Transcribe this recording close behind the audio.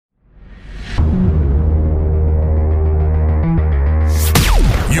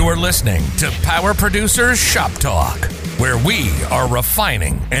are listening to Power Producers Shop Talk, where we are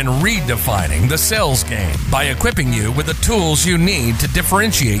refining and redefining the sales game by equipping you with the tools you need to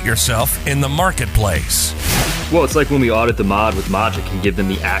differentiate yourself in the marketplace. Well, it's like when we audit the mod with Magic and give them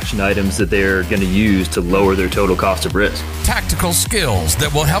the action items that they're going to use to lower their total cost of risk. Tactical skills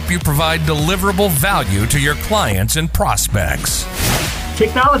that will help you provide deliverable value to your clients and prospects.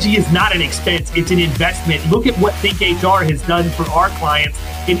 Technology is not an expense, it's an investment. Look at what ThinkHR has done for our clients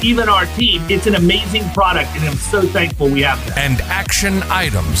and even our team. It's an amazing product, and I'm so thankful we have that. And action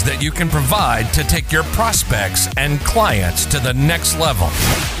items that you can provide to take your prospects and clients to the next level.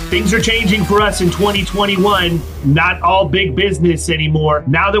 Things are changing for us in 2021. Not all big business anymore.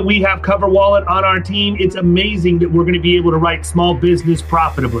 Now that we have CoverWallet on our team, it's amazing that we're going to be able to write small business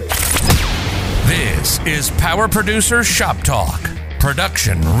profitably. This is Power Producer Shop Talk.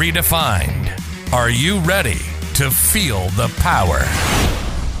 Production redefined. Are you ready to feel the power?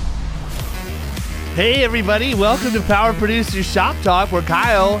 Hey everybody, welcome to Power Producer Shop Talk, where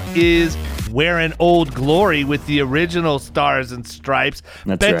Kyle is wearing Old Glory with the original Stars and Stripes.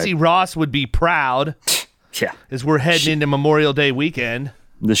 That's Betsy right. Ross would be proud. Yeah. As we're heading into Memorial Day weekend.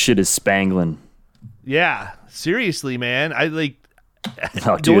 This shit is spangling. Yeah, seriously, man. Oh,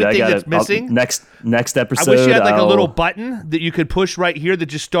 The dude, only I thing got that's missing. Next episode. I wish you had like a little button that you could push right here that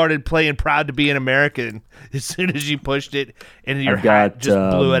just started playing "Proud to Be an American" as soon as you pushed it, and your hat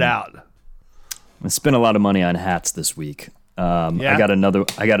just blew it out. I spent a lot of money on hats this week. Yeah? I got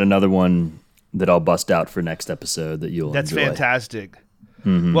another one that I'll bust out for next episode that you'll That's enjoy. fantastic.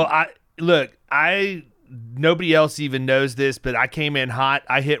 Mm-hmm. Well, nobody else even knows this, but I came in hot.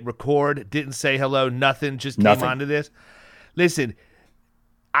 I hit record, didn't say hello, nothing, just came onto this. Listen,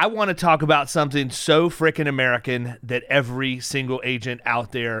 I want to talk about something so frickin' American that every single agent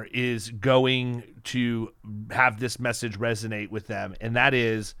out there is going to have this message resonate with them, and that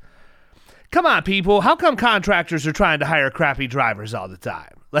is, come on, people, how come contractors are trying to hire crappy drivers all the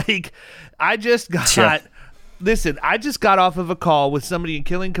time? I just got off of a call with somebody in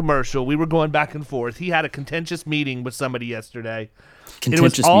Killing Commercial. We were going back and forth. He had a contentious meeting with somebody yesterday.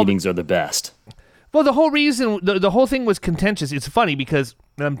 Contentious meetings are the best. Well, the whole reason, the whole thing was contentious. It's funny because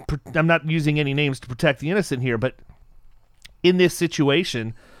I'm not using any names to protect the innocent here, but in this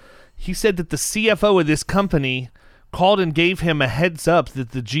situation, he said that the CFO of this company called and gave him a heads up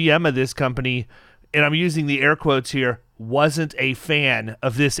that the GM of this company, and I'm using the air quotes here, wasn't a fan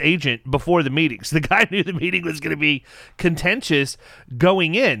of this agent before the meeting. So the guy knew the meeting was going to be contentious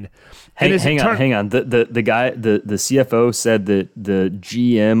going in. Hang on. The guy, the CFO said that the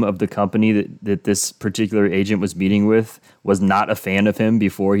GM of the company that this particular agent was meeting with was not a fan of him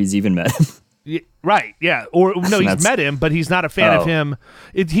before he's even met him. Yeah, right, yeah. Or no, he's met him, but he's not a fan of him.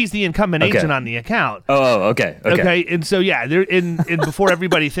 He's the incumbent agent on the account. Oh, okay. And so, yeah, and before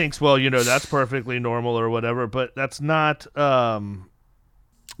everybody thinks, well, that's perfectly normal or whatever, but that's not the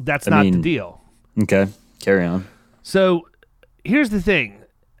deal. Okay, carry on. So here's the thing.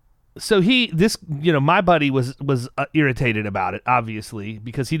 So my buddy was irritated about it, obviously,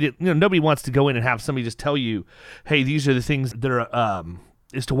 because he didn't. Nobody wants to go in and have somebody just tell you, hey, these are the things that are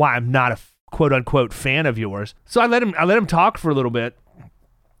as to why I'm not a quote unquote fan of yours. So I let him talk for a little bit.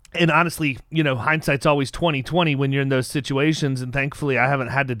 And honestly, hindsight's always 20/20 when you're in those situations. And thankfully, I haven't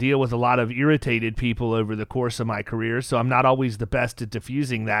had to deal with a lot of irritated people over the course of my career. So I'm not always the best at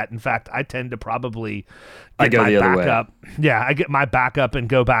diffusing that. In fact, I tend to probably get my back up. Yeah, I get my back up and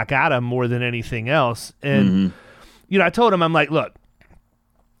go back at him more than anything else. And, I told him, I'm like, look,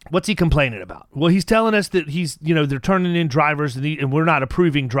 what's he complaining about? Well, he's telling us that he's, they're turning in drivers and we're not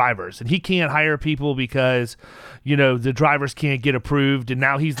approving drivers. And he can't hire people because, the drivers can't get approved. And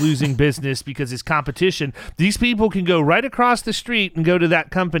now he's losing business because his competition, these people can go right across the street and go to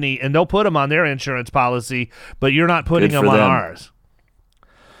that company and they'll put them on their insurance policy, but you're not putting them on ours.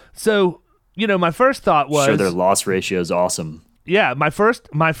 So, my first thought was... Sure, their loss ratio is awesome. Yeah, my first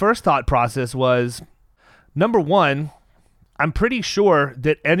thought process was, number one, I'm pretty sure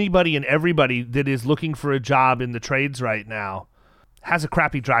that anybody and everybody that is looking for a job in the trades right now has a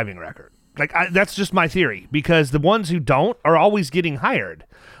crappy driving record. That's just my theory, because the ones who don't are always getting hired.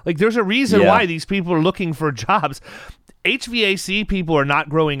 There's a reason why these people are looking for jobs. HVAC people are not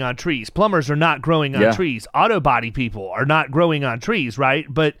growing on trees. Plumbers are not growing on trees. Auto body people are not growing on trees, right?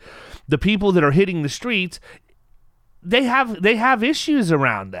 But the people that are hitting the streets, they have issues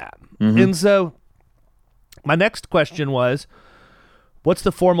around that. Mm-hmm. And so my next question was, what's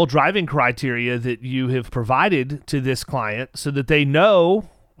the formal driving criteria that you have provided to this client so that they know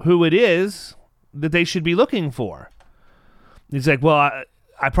who it is that they should be looking for? He's like, well,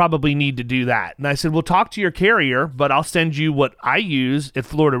 I probably need to do that. And I said, well, talk to your carrier, but I'll send you what I use at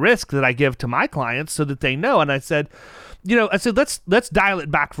Florida Risk that I give to my clients so that they know. And I said, let's dial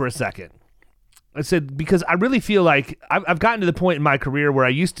it back for a second. I said, because I really feel like I've gotten to the point in my career where I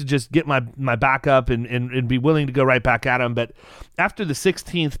used to just get my back up and be willing to go right back at them. But after the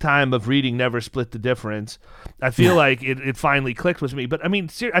 16th time of reading Never Split the Difference, I feel like it finally clicked with me. But I mean,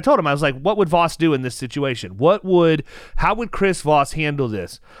 I told him, I was like, what would Voss do in this situation? How would Chris Voss handle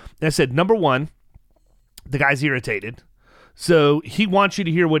this? And I said, number one, the guy's irritated. So he wants you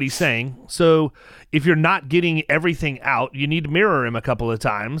to hear what he's saying. So if you're not getting everything out, you need to mirror him a couple of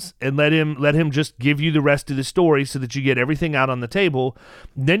times and let him just give you the rest of the story so that you get everything out on the table.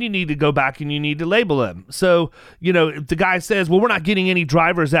 Then you need to go back and you need to label him. So, if the guy says, well, we're not getting any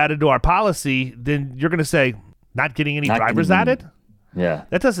drivers added to our policy, then you're going to say, not getting any drivers added? Yeah.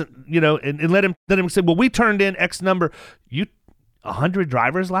 That doesn't, and let him say, well, we turned in X number. 100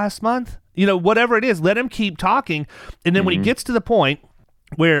 drivers last month? Whatever it is, let him keep talking. And then when he gets to the point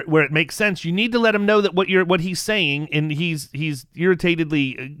where it makes sense, you need to let him know that what he's saying, and he's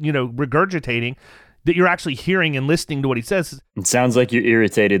irritatedly, regurgitating, that you're actually hearing and listening to what he says. It sounds like you're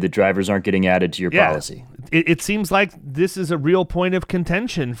irritated that drivers aren't getting added to your policy. It seems like this is a real point of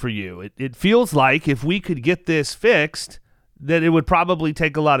contention for you. It feels like if we could get this fixed, that it would probably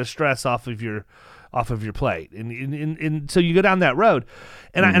take a lot of stress off of your plate. And so you go down that road.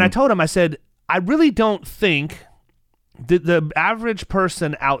 And I told him, I said, I really don't think that the average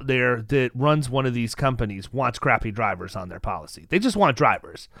person out there that runs one of these companies wants crappy drivers on their policy. They just want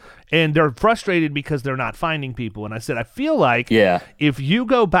drivers. And they're frustrated because they're not finding people. And I said, I feel like if you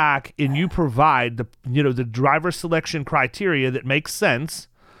go back and you provide the driver selection criteria that makes sense,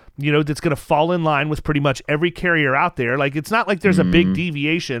 that's going to fall in line with pretty much every carrier out there. Like, it's not like there's a big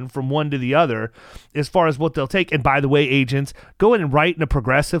deviation from one to the other as far as what they'll take. And by the way, agents, go in and write in a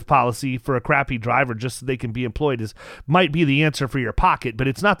Progressive policy for a crappy driver just so they can be employed might be the answer for your pocket, but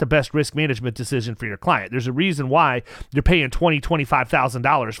it's not the best risk management decision for your client. There's a reason why you're paying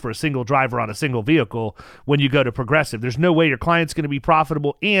 $25,000 for a single driver on a single vehicle when you go to Progressive. There's no way your client's going to be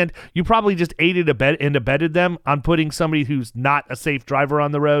profitable, and you probably just aided and abetted them on putting somebody who's not a safe driver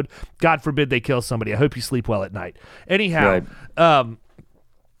on the road. God forbid they kill somebody. I hope you sleep well at night. Anyhow, right.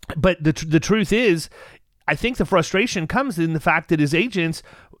 But the truth is, I think the frustration comes in the fact that as agents,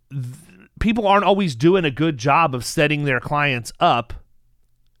 people aren't always doing a good job of setting their clients up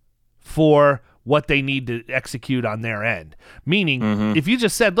for what they need to execute on their end. Meaning, if you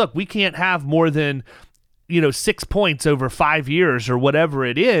just said, look, we can't have more than 6 points over 5 years or whatever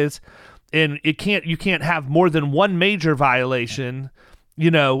it is, and you can't have more than one major violation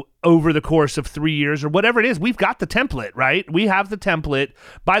over the course of 3 years or whatever it is. We've got the template, right? We have the template.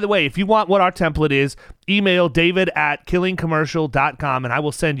 By the way, if you want what our template is, email david@killingcommercial.com and I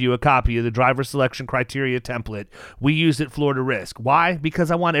will send you a copy of the driver selection criteria template we use at Florida Risk. Why?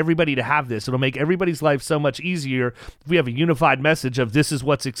 Because I want everybody to have this. It'll make everybody's life so much easier if we have a unified message of this is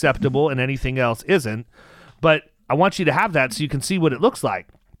what's acceptable and anything else isn't. But I want you to have that so you can see what it looks like.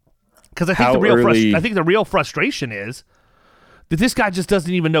 Because I think the real frustration is that this guy just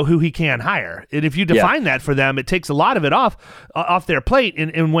doesn't even know who he can hire. And if you define that for them, it takes a lot of it off their plate.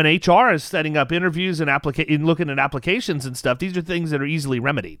 And when HR is setting up interviews and looking at applications and stuff, these are things that are easily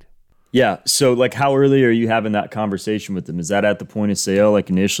remedied. Yeah. So like, how early are you having that conversation with them? Is that at the point of sale, like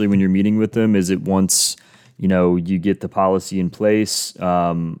initially when you're meeting with them? Is it once, you get the policy in place?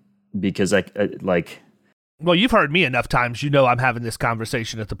 Because well, you've heard me enough times, I'm having this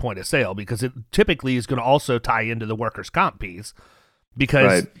conversation at the point of sale because it typically is going to also tie into the workers' comp piece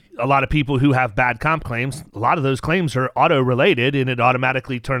because a lot of people who have bad comp claims, a lot of those claims are auto-related and it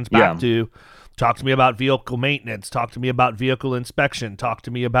automatically turns back to talk to me about vehicle maintenance, talk to me about vehicle inspection, talk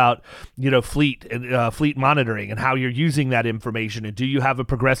to me about, fleet and fleet monitoring and how you're using that information. And do you have a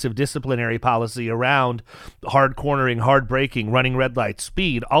progressive disciplinary policy around hard cornering, hard braking, running red lights,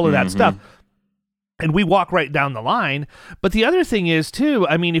 speed, all of that stuff. And we walk right down the line. But the other thing is, too,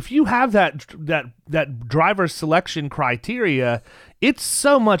 I mean, if you have that driver selection criteria, it's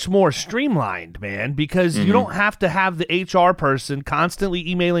so much more streamlined, man, because you don't have to have the HR person constantly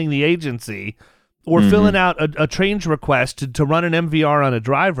emailing the agency or filling out a change request to run an MVR on a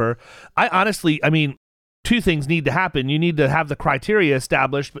driver. I mean, two things need to happen. You need to have the criteria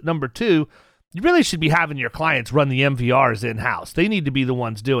established, but number two, you really should be having your clients run the MVRs in-house. They need to be the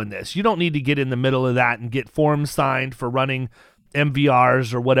ones doing this. You don't need to get in the middle of that and get forms signed for running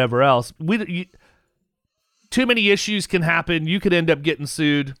MVRs or whatever else. Too many issues can happen. You could end up getting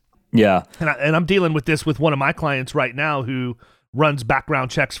sued. Yeah. And I'm dealing with this with one of my clients right now who runs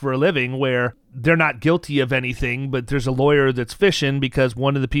background checks for a living where they're not guilty of anything, but there's a lawyer that's fishing because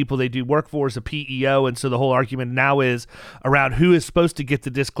one of the people they do work for is a PEO, and so the whole argument now is around who is supposed to get the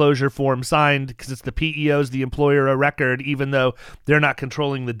disclosure form signed because it's the PEO's the employer of record, even though they're not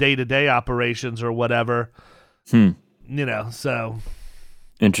controlling the day-to-day operations or whatever. You know, so...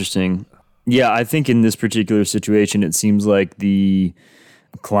 Interesting. Yeah, I think in this particular situation, it seems like the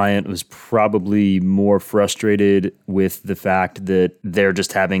client was probably more frustrated with the fact that they're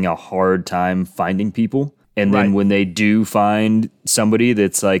just having a hard time finding people. And then when they do find somebody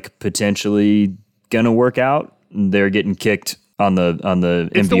that's like potentially going to work out, they're getting kicked on the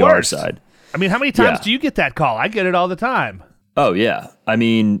MVR side. I mean, how many times do you get that call? I get it all the time. Oh, yeah. I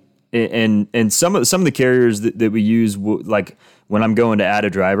mean, and some of the carriers that we use, like when I'm going to add a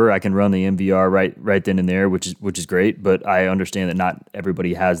driver, I can run the MVR right then and there, which is great. But I understand that not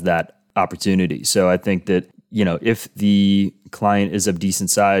everybody has that opportunity. So I think that, you know, if the client is of decent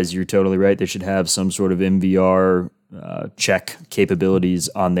size, you're totally right. They should have some sort of MVR check capabilities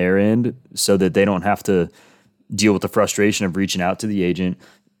on their end so that they don't have to deal with the frustration of reaching out to the agent,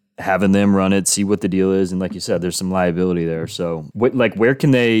 having them run it, see what the deal is. And like you said, there's some liability there. So what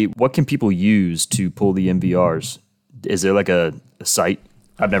can people use to pull the MVRs? Is there like a site?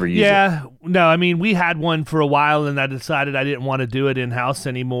 I've never used it. Yeah, no, I mean, we had one for a while and I decided I didn't want to do it in-house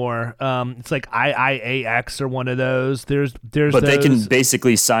anymore. It's like IIAX or one of those. There's But they can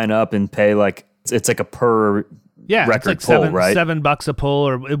basically sign up and pay like, it's like a per record it's like pull, right? $7 a pull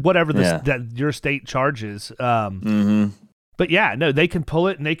or whatever that your state charges. But yeah, no, they can pull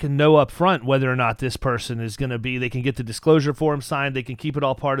it and they can know up front whether or not this person is going to be, they can get the disclosure form signed, they can keep it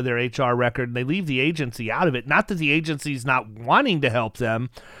all part of their HR record, and they leave the agency out of it. Not that the agency's not wanting to help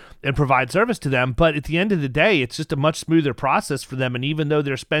them and provide service to them, but at the end of the day, it's just a much smoother process for them. And even though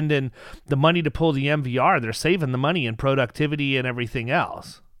they're spending the money to pull the MVR, they're saving the money in productivity and everything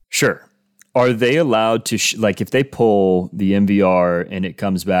else. Sure. Are they allowed to, like, if they pull the MVR and it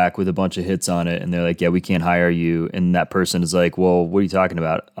comes back with a bunch of hits on it and they're like, yeah, we can't hire you, and that person is like, well, what are you talking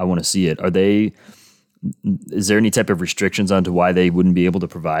about? I want to see it. Is there any type of restrictions onto why they wouldn't be able to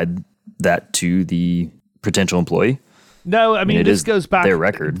provide that to the potential employee? No, I mean this goes back their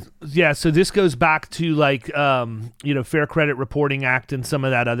record. Yeah, so this goes back to like Fair Credit Reporting Act and some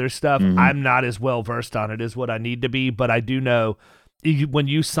of that other stuff. I'm not as well versed on it as what I need to be, but I do know when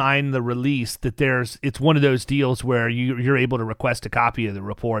you sign the release that it's one of those deals where you're able to request a copy of the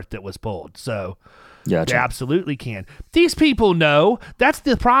report that was pulled. So they absolutely can. These people know. That's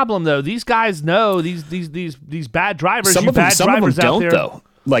the problem, though. These guys know. These bad drivers. Some of them don't, though.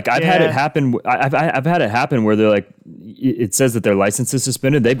 Like I've had it happen. I've had it happen where they're like, it says that their license is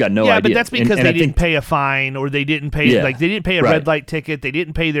suspended. They've got no idea. Yeah, but that's because they didn't pay a fine, or they didn't pay they didn't pay a red light ticket. They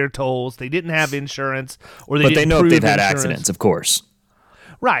didn't pay their tolls. They didn't have insurance, or they didn't know if they've had insurance. Accidents, of course.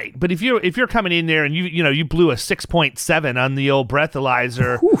 Right, but if you're coming in there and you blew a 6.7 on the old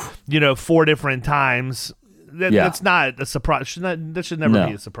breathalyzer, 4 different times, that's not a surprise. That should never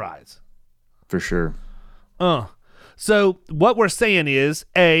be a surprise. For sure. So what we're saying is,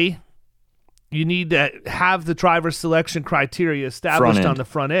 A, you need to have the driver selection criteria established on the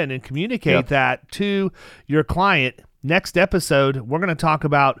front end and communicate that to your client. Next episode, we're going to talk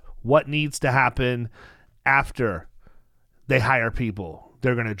about what needs to happen after they hire people.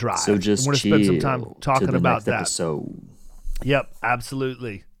 They're going to drive. So just we're going to spend some time talking about that. Episode. Yep,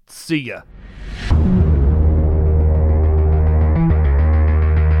 absolutely. See ya.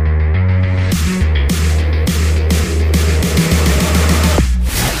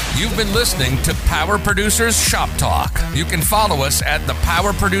 You've been listening to Power Producers Shop Talk. You can follow us at the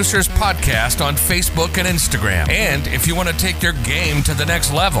Power Producers Podcast on Facebook and Instagram. And if you want to take your game to the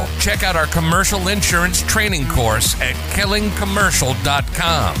next level, check out our commercial insurance training course at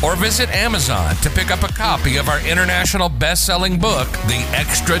killingcommercial.com or visit Amazon to pick up a copy of our international best-selling book, The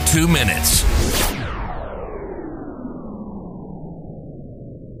Extra 2 Minutes.